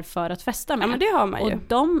bara har för att festa med. Ja, men det har man ju.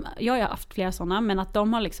 Och jag har haft flera sådana, men att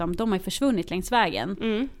de har ju försvunnit längs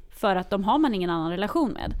vägen. För att de har man ingen annan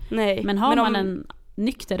relation med. Nej. Men har man en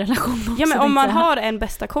nykter relation också. Ja, men om man har en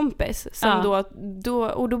bästa kompis som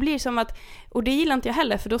då blir det som att, och det gillar inte jag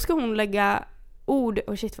heller, för då ska hon lägga ord,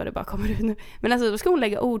 och shit vad det bara kommer ut nu, men alltså då ska hon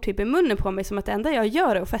lägga ord typ i munnen på mig som att det enda jag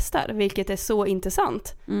gör är att festar, vilket är så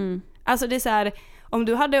intressant. Alltså det är så här, om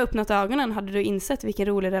du hade öppnat ögonen hade du insett vilken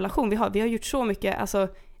rolig relation vi har gjort så mycket, alltså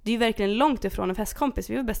det är ju verkligen långt ifrån en festkompis,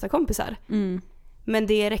 vi var bästa kompisar. Men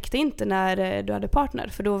det räckte inte när du hade partner,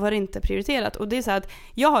 för då var det inte prioriterat. Och det är så att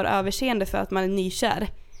jag har överseende för att man är nykär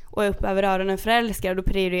och är upp över öronen förälskad, och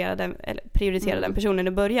då prioriterar den personen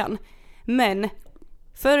i början. Men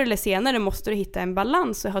förr eller senare måste du hitta en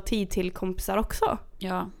balans och ha tid till kompisar också.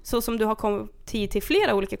 Ja. Så som du har tid till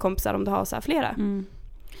flera olika kompisar om du har så här flera.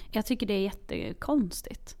 Jag tycker det är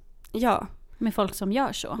jättekonstigt. Ja. Med folk som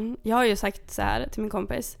gör så. Jag har ju sagt så här till min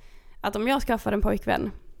kompis, att om jag skaffar en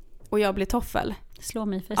pojkvän och jag blir toffel, slå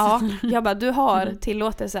mig för jag bara, du har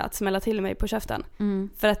tillåtelse att smälla till mig på käften.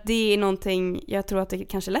 För att det är någonting, jag tror att det är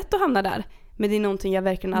kanske lätt att hamna där, men det är någonting jag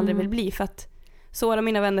verkligen aldrig vill bli, för att såra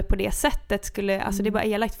mina vänner på det sättet skulle, alltså det är bara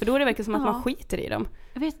elakt, för då är det verkligen som att man skiter i dem.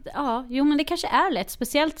 Jag vet, men det kanske är lätt,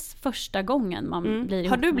 speciellt första gången man blir ihop.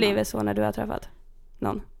 Har du blivit så när du har träffat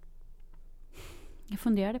någon? Jag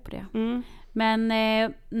funderade på det. Men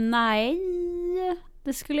nej,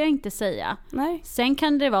 det skulle jag inte säga. Nej. Sen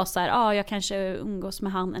kan det vara så här, jag kanske umgås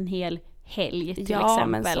med han en hel helg till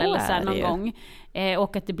exempel, eller så här någon gång.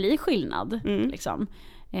 Och att det blir skillnad liksom.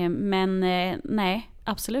 Men nej,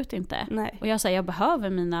 absolut inte. Nej. Och jag säger, jag behöver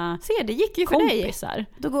mina det gick ju kompisar. För dig.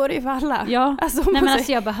 Då går det ju för alla. Ja,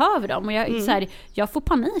 alltså jag behöver dem. Och jag får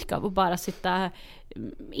panik av att bara sitta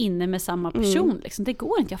inne med samma person. Liksom. Det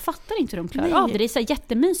går inte, jag fattar inte hur de klarar av det. Det är så här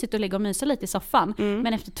jättemysigt att ligga och mysa lite i soffan.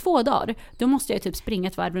 Men efter 2 dagar, då måste jag typ springa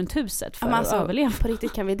ett varv runt huset för att överleva. På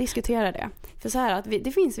riktigt kan vi diskutera det. För så här att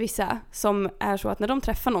det finns vissa som är så att när de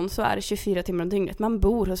träffar någon så är det 24 timmar om dygnet. Man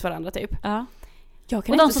bor hos varandra typ. Ja.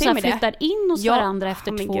 Och de som flyttar in hos varandra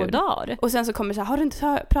efter 2 dagar. Och sen så kommer så här, har du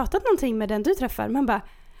inte pratat någonting med den du träffar? Man bara,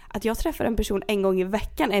 att jag träffar en person en gång i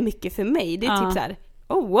veckan är mycket för mig. Det är typ så här,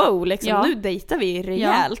 wow, liksom, nu dejtar vi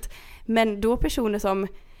rejält. Ja. Men då personer som,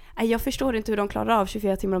 jag förstår inte hur de klarar av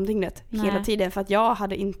 24 timmar om dygnet hela tiden, för att jag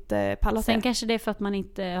hade inte pallat det. Sen kanske det är för att man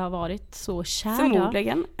inte har varit så kär.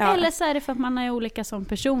 Förmodligen. Ja. Eller så är det för att man är olika som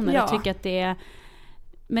personer och tycker att det är.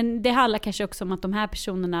 Men det handlar kanske också om att de här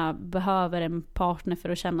personerna behöver en partner för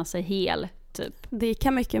att känna sig hel, typ. Det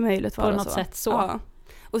kan mycket möjligt vara på något sätt så. Ja.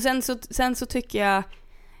 Och sen så tycker jag,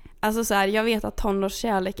 alltså så här, jag vet att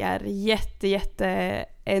tonårskärlek är jätte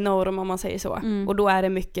enorm om man säger så. Och då är det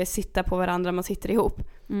mycket sitta på varandra, man sitter ihop.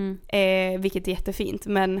 Vilket är jättefint.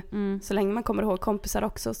 Men så länge man kommer ihåg kompisar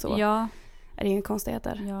också så är det inga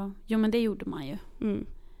konstigheter. Ja. Jo, men det gjorde man ju.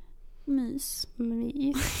 Mys.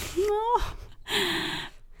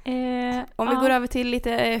 Om vi går över till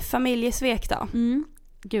lite familjesvek då.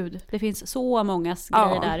 Gud, det finns så många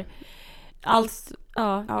grejer där.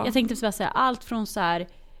 Jag tänkte bara säga allt från så här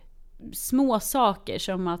små saker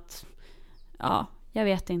som att jag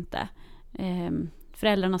vet inte.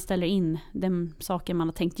 Föräldrarna ställer in de saker man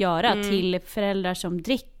har tänkt göra till föräldrar som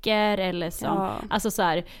dricker eller som alltså så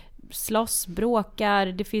här slåss, bråkar.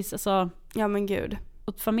 Det finns alltså. Ja, men gud.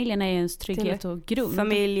 Och familjen är ju ens trygghet och grund.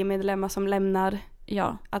 Familjemedlemmar som lämnar.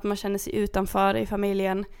 Ja. Att man känner sig utanför i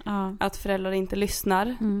familjen. Att föräldrar inte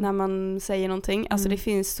lyssnar när man säger någonting. Alltså det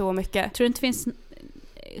finns så mycket. Tror du inte finns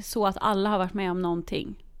så att alla har varit med om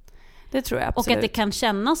någonting? Det tror jag absolut. Och att det kan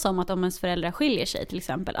kännas som att om ens föräldrar skiljer sig till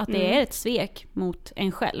exempel, att det är ett svek mot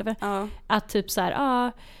en själv. Att typ så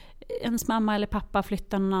här, ens mamma eller pappa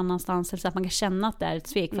flyttar någon annanstans, eller så att man kan känna att det är ett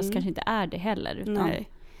svek, fast kanske inte är det heller. Utan. Nej.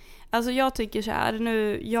 Alltså jag tycker så här,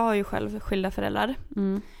 jag har ju själv skilda föräldrar.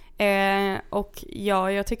 Och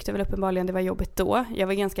jag tyckte väl uppenbarligen det var jobbigt då. Jag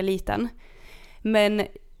var ganska liten. Men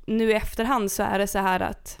nu i efterhand så är det så här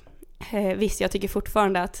att visst, jag tycker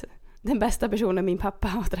fortfarande att den bästa personen min pappa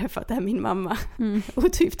har träffat är min mamma.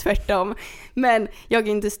 Och typ tvärtom. Men jag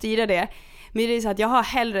kan inte styra det. Men det är så att jag har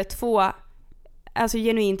hellre 2 alltså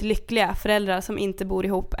genuint lyckliga föräldrar som inte bor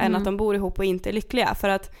ihop än att de bor ihop och inte är lyckliga. För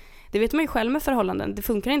att det vet man ju själv med förhållanden. Det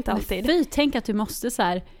funkar inte alltid. Tänk att du måste så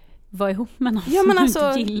här vara ihop med någon men som alltså,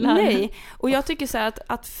 du inte gillar. Nej. Och jag tycker så här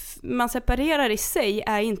att man separerar i sig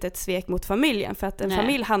är inte ett svek mot familjen. För att en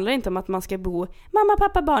familj handlar inte om att man ska bo mamma,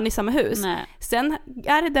 pappa, barn i samma hus. Nej. Sen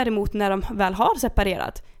är det däremot när de väl har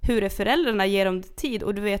separerat. Hur är föräldrarna, ger dem tid.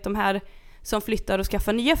 Och du vet de här som flyttar och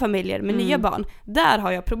skaffar nya familjer med nya barn. Där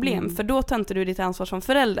har jag problem. För då tar inte du ditt ansvar som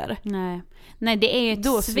förälder. Nej, det är ju ett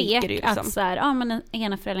då svek liksom. Att så här, men den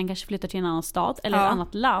ena föräldern kanske flyttar till en annan stad eller ett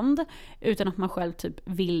annat land utan att man själv typ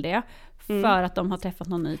vill det. För att de har träffat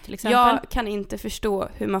någon ny till exempel. Jag kan inte förstå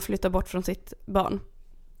hur man flyttar bort från sitt barn.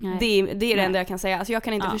 Det är det enda jag kan säga. Alltså jag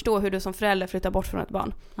kan inte förstå hur du som förälder flyttar bort från ett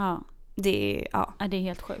barn. Ja. Det är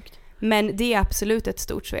helt sjukt. Men det är absolut ett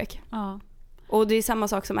stort svek. Ja. Och det är samma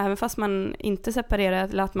sak som även fast man inte separerar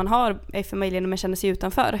eller att man är familjen och man känner sig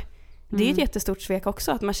utanför. Det är ett jättestort svek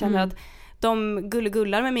också att man känner att de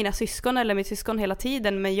gullar med mina syskon eller mitt syskon hela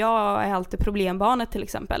tiden, men jag är alltid problembarnet till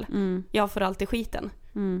exempel. Jag får alltid skiten.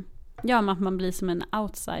 Ja, men att man blir som en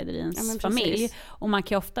outsider i ens familj. Och man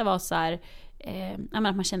kan ju ofta vara så här,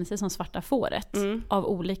 att man känner sig som svarta fåret av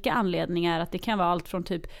olika anledningar. Att det kan vara allt från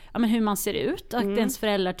typ hur man ser ut, att ens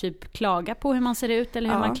föräldrar typ klagar på hur man ser ut eller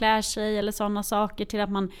hur man klär sig eller sådana saker, till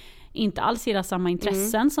att man inte alls gillar samma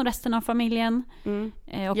intressen som resten av familjen.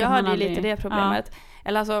 Och jag hade ju lite det problemet.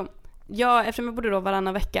 Eller alltså, eftersom jag bodde då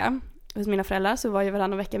varannan vecka hos mina föräldrar, så var jag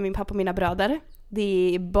varannan vecka med min pappa och mina bröder.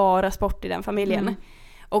 Det är bara sport i den familjen.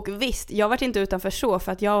 Och visst, jag var inte utanför så,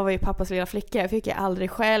 för att jag var ju pappas lilla flicka. Jag fick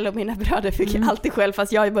aldrig själv och mina bröder fick alltid själv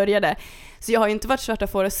fast jag började. Så jag har ju inte varit svårt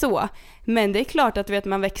att få det så. Men det är klart att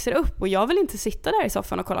man växer upp och jag vill inte sitta där i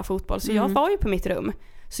soffan och kolla fotboll. Så jag var ju på mitt rum.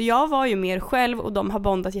 Så jag var ju mer själv och de har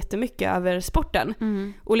bondat jättemycket över sporten.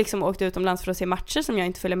 Och liksom åkt utomlands för att se matcher som jag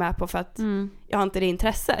inte följer med på för att jag har inte det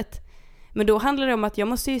intresset. Men då handlar det om att jag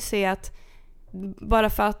måste ju se att bara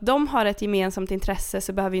för att de har ett gemensamt intresse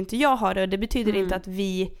så behöver inte jag ha det. Och det betyder inte att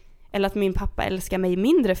eller att min pappa älskar mig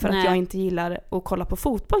mindre för att jag inte gillar att kolla på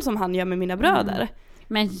fotboll som han gör med mina bröder.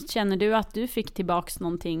 Men känner du att du fick tillbaks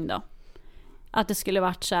någonting då? Att det skulle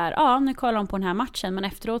varit så här, nu kollar de på den här matchen, men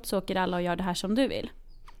efteråt så åker alla och gör det här som du vill.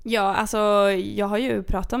 Ja, alltså jag har ju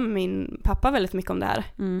pratat med min pappa väldigt mycket om det här.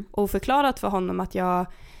 Och förklarat för honom att jag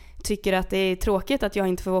tycker att det är tråkigt att jag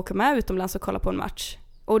inte får åka med utomlands och kolla på en match.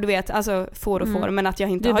 Och du vet, alltså får, men att jag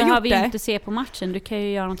inte har gjort det. Du behöver ju inte se på matchen, du kan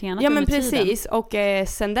ju göra någonting annat. Ja, men precis. Tiden. Och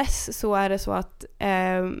sen dess så är det så att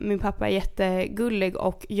min pappa är jättegullig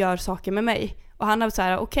och gör saker med mig. Och han har så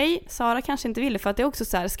här, okej, Sara kanske inte vill det, för att det är också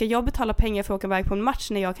så här, ska jag betala pengar för att åka iväg på en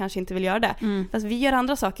match när jag kanske inte vill göra det? Fast vi gör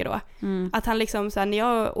andra saker då. Att han liksom så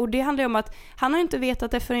här, och det handlar ju om att han har inte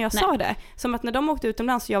vetat det förrän jag sa det. Som att när de åkte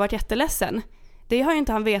utomlands så jag varit jätteledsen. Det har ju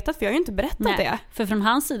inte han vetat, för jag har ju inte berättat det. För från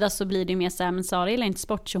hans sida så blir det ju mer så här, men Sara gillar inte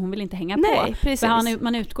sport så hon vill inte hänga på. Precis. För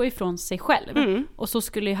man utgår ifrån sig själv. Och så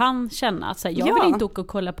skulle ju han känna att så här, jag vill inte åka och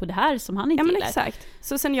kolla på det här som han inte gillar. Exakt.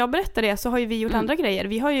 Så sen jag berättade det så har ju vi gjort andra grejer.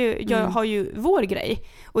 Jag har ju vår grej.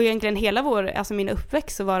 Och egentligen hela min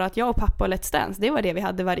uppväxt så var det att jag och pappa och Let's Dance, det var det vi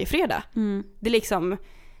hade varje fredag. Det liksom,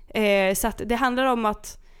 så att det handlar om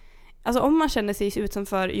att, alltså om man känner sig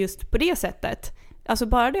utanför just på det sättet. Alltså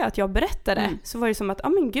bara det att jag berättade så var det som att,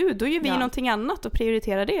 men gud, då gör vi någonting annat och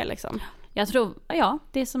prioriterar det liksom. Jag tror,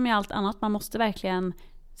 det är som med allt annat, man måste verkligen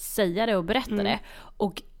säga det och berätta det.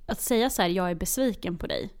 Och att säga så här, jag är besviken på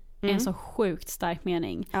dig, är en så sjukt stark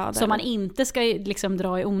mening. Ja, som man inte ska liksom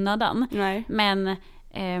dra i onödan. Nej. Men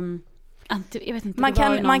jag vet inte,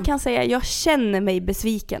 man kan säga, jag känner mig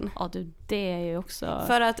besviken. Ja, det är ju också.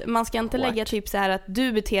 För att man ska inte lägga typ så här att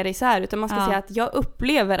du beter dig så här, utan man ska säga att jag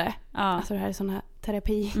upplever det. Alltså det här är sån här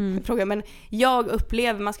terapifråga, men jag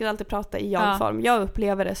upplever, man ska alltid prata i jag-form. Jag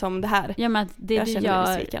upplever det som det här. Ja, men det jag känner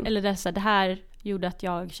mig besviken. Eller det här gjorde att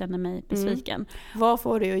jag känner mig besviken. Vad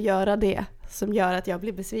får du att göra det som gör att jag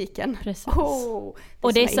blir besviken? Precis.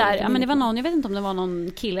 Och det är så här, men det var någon, jag vet inte om det var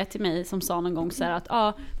någon kille till mig som sa någon gång så här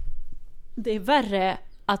att det är värre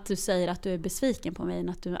att du säger att du är besviken på mig än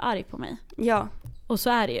att du är arg på mig. Ja. Och så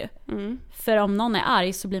är det ju. För om någon är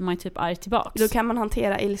arg så blir man ju typ arg tillbaks. Då kan man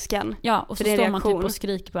hantera ilskan. Ja, och så står man typ och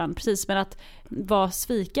skriker på en. Precis, men att vara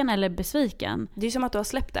sviken eller besviken. Det är som att du har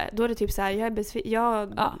släppt det. Då är det typ så här, jag är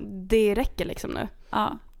besviken. Det räcker liksom nu.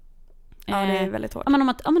 Ja. Ja, det är väldigt hårt. Men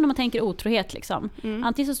om man tänker otrohet liksom.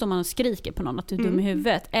 Antingen så står man och skriker på någon att du är dum i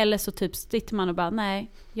huvudet. Eller så typ sitter man och bara,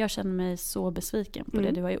 nej, jag känner mig så besviken på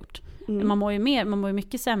det du har gjort. Man mår ju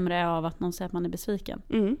mycket sämre av att någon säger att man är besviken.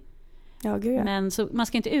 Ja, gud, ja. Men så man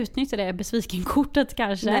ska inte utnyttja det besvikenkortet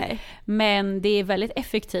kanske. Nej. Men det är väldigt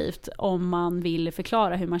effektivt om man vill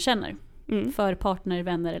förklara hur man känner. För partner,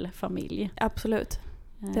 vänner eller familj. Absolut,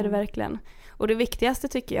 det är det verkligen. Och det viktigaste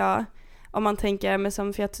tycker jag, om man tänker,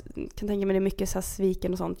 för jag kan tänka mig det är mycket så här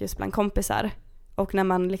sviken och sånt just bland kompisar. Och när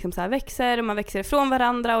man liksom så här växer, och man växer ifrån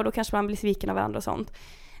varandra och då kanske man blir sviken av varandra och sånt.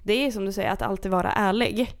 Det är som du säger, att alltid vara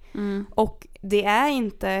ärlig. Och det är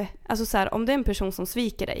inte, alltså så här, om det är en person som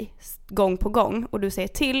sviker dig gång på gång och du säger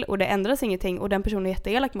till och det ändras ingenting och den personen är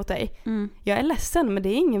jätteelak mot dig. Jag är ledsen, men det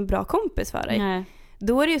är ingen bra kompis för dig. Nej.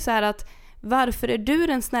 Då är det ju så här att, varför är du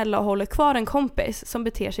den snälla och håller kvar en kompis som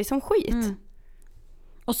beter sig som skit?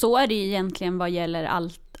 Och så är det ju egentligen vad gäller alla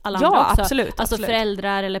andra också. Absolut. Alltså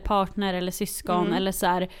föräldrar eller partner eller syskon eller så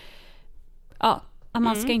här,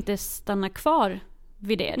 man ska inte stanna kvar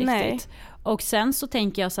vid det riktigt. Och sen så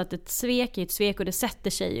tänker jag så att ett svek är ett svek och det sätter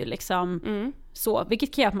sig ju liksom så.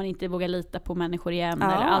 Vilket kan göra att man inte vågar lita på människor igen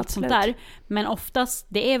eller allt absolut. sånt där. Men oftast,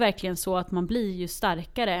 det är verkligen så att man blir ju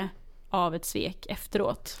starkare av ett svek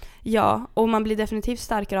efteråt. Ja, och man blir definitivt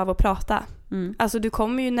starkare av att prata. Alltså du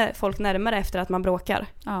kommer ju folk närmare efter att man bråkar.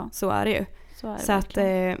 Ja. Så är det ju. Så att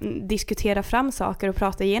diskutera fram saker och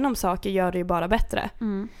prata igenom saker gör det ju bara bättre.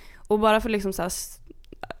 Och bara för liksom så här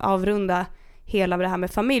avrunda hela det här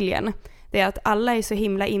med familjen. Det är att alla är så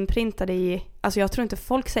himla inprintade i... Alltså jag tror inte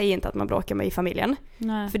folk säger inte att man bråkar med i familjen.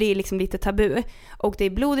 Nej. För det är liksom lite tabu. Och det är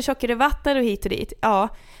blod och tjockare vatten och hit och dit. Ja,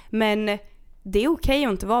 men det är okej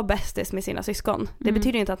att inte vara bästis med sina syskon. Det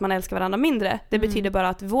betyder inte att man älskar varandra mindre. Det betyder bara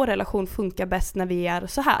att vår relation funkar bäst när vi är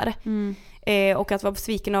så här. Och att vara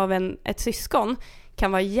sviken av ett syskon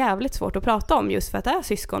kan vara jävligt svårt att prata om just för att det är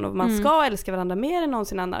syskon. Och man ska älska varandra mer än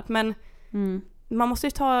någonsin annat. Men man måste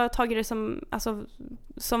ju ta tag i det som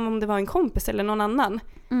om det var en kompis eller någon annan.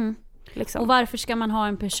 Liksom. Och varför ska man ha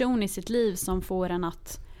en person i sitt liv som får en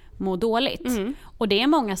att må dåligt? Och det är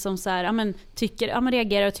många som så här,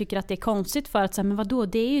 reagerar och tycker att det är konstigt för att så här, men vadå,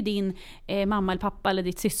 det är ju din mamma eller pappa eller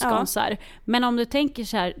ditt syskon så här. Men om du tänker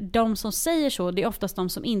så här, de som säger så, det är oftast de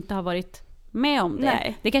som inte har varit med om det.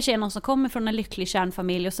 Nej. Det kanske är någon som kommer från en lycklig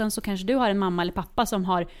kärnfamilj och sen så kanske du har en mamma eller pappa som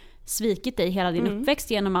har svikit dig hela din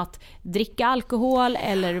uppväxt genom att dricka alkohol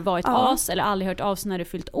eller vara ett as eller aldrig hört av sig när du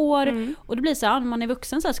fyllt år. Och det blir så här, när man är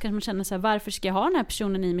vuxen så kanske man känner så här, varför ska jag ha den här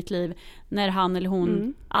personen i mitt liv när han eller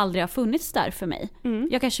hon aldrig har funnits där för mig?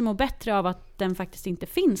 Jag kanske mår bättre av att den faktiskt inte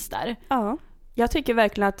finns där. Ja, jag tycker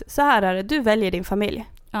verkligen att så här är det, du väljer din familj.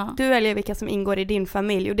 Ja. Du väljer vilka som ingår i din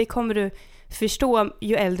familj och det kommer du förstå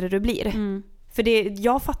ju äldre du blir. För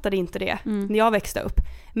jag fattade inte det när jag växte upp.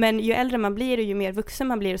 Men ju äldre man blir och ju mer vuxen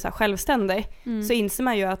man blir och så här självständig så inser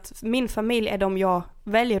man ju att min familj är de jag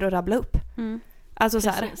väljer att rabbla upp. Alltså så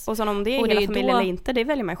här, och så om det är hela familjen eller inte, det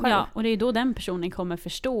väljer man själv. Ja, och det är då den personen kommer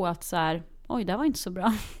förstå att så här, oj, det var inte så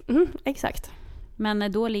bra. Exakt.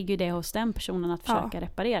 Men då ligger det hos den personen att försöka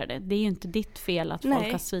reparera det. Det är ju inte ditt fel att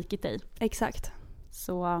folk har svikit dig. Exakt.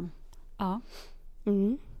 Så ja.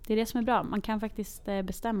 Det är det som är bra. Man kan faktiskt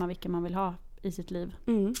bestämma vilka man vill ha i sitt liv.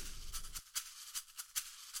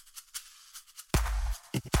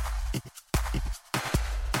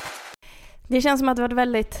 Det känns som att det var ett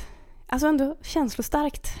väldigt ändå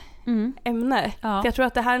känslostarkt ämne. Ja. För jag tror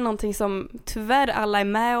att det här är någonting som tyvärr alla är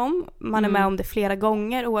med om. Man är med om det flera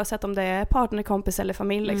gånger oavsett om det är partner, kompis eller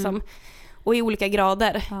familj liksom. Och i olika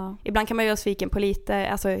grader. Ja. Ibland kan man ju vara sviken på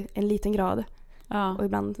en liten grad. Ja. Och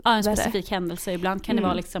ibland en specifik händelse. Ibland kan det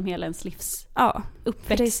vara liksom hela ens livs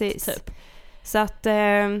uppväxt. Precis. Typ. Så att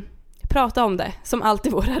prata om det. Som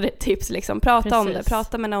alltid våra tips liksom. Prata om det.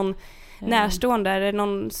 Prata med någon närstående. Eller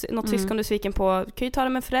något syskon du är sviken på. Kan ju ta det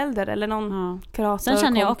med förälder eller någon kurator. Sen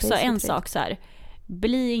känner jag också en sak så här.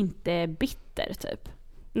 Bli inte bitter typ.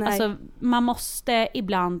 Nej. Alltså man måste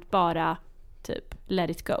ibland bara typ let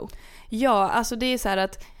it go. Ja, alltså det är så här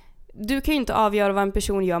att du kan ju inte avgöra vad en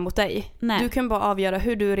person gör mot dig. Nej. Du kan bara avgöra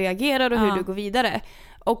hur du reagerar och hur du går vidare.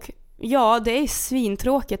 Och ja, det är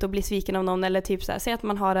svintråkigt att bli sviken av någon eller typ så här, säg att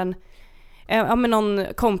man har någon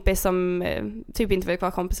kompis som typ inte vill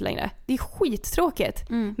vara kompis längre. Det är skittråkigt.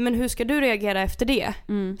 Men hur ska du reagera efter det?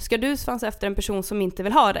 Ska du svansa efter en person som inte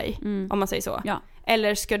vill ha dig? Om man säger så. Ja.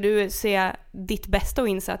 Eller ska du se ditt bästa och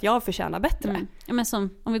inse att jag förtjänar bättre? Ja, men som,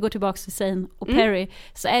 om vi går tillbaka till Zane och Perry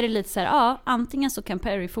så är det lite så här, antingen så kan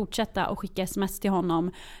Perry fortsätta och skicka sms till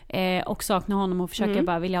honom och sakna honom och försöka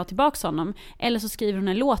bara vilja ha tillbaka honom. Eller så skriver hon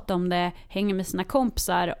en låt om det, hänger med sina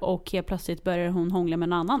kompisar och helt plötsligt börjar hon hångla med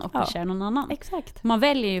någon annan och blir kär någon annan. Exakt. Man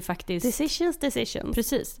väljer ju faktiskt... Decisions.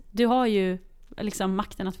 Precis. Du har ju liksom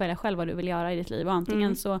makten att välja själv vad du vill göra i ditt liv och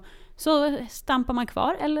antingen så stampar man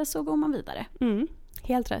kvar eller så går man vidare.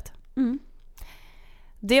 Helt rätt.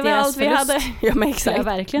 Det var allt vi hade. Ja, men exakt. Det är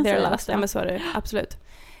verkligen så. Ja, men så är det. Absolut.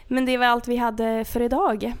 Men det var allt vi hade för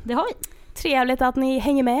idag. Det har vi. Trevligt att ni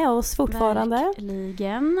hänger med oss fortfarande.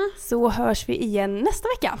 Verkligen. Så hörs vi igen nästa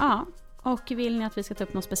vecka. Ja. Och vill ni att vi ska ta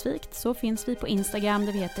upp något specifikt så finns vi på Instagram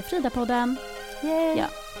där vi heter Fridapodden. Yay. Ja.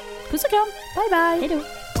 Puss och kram. Bye bye. Hej då.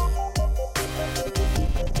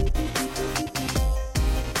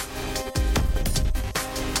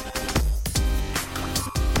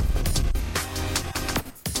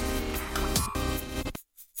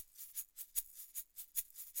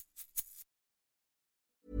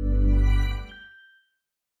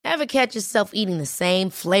 Ever catch yourself eating the same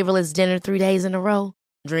flavorless dinner 3 days in a row?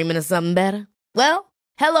 Dreaming of something better? Well,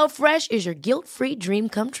 HelloFresh is your guilt-free dream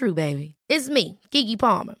come true, baby. It's me, Keke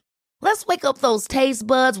Palmer. Let's wake up those taste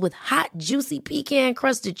buds with hot, juicy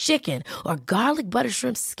pecan-crusted chicken or garlic butter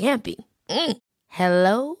shrimp scampi.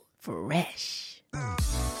 Hello Fresh.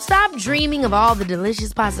 Stop dreaming of all the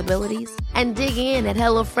delicious possibilities and dig in at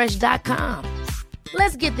HelloFresh.com.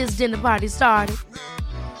 Let's get this dinner party started.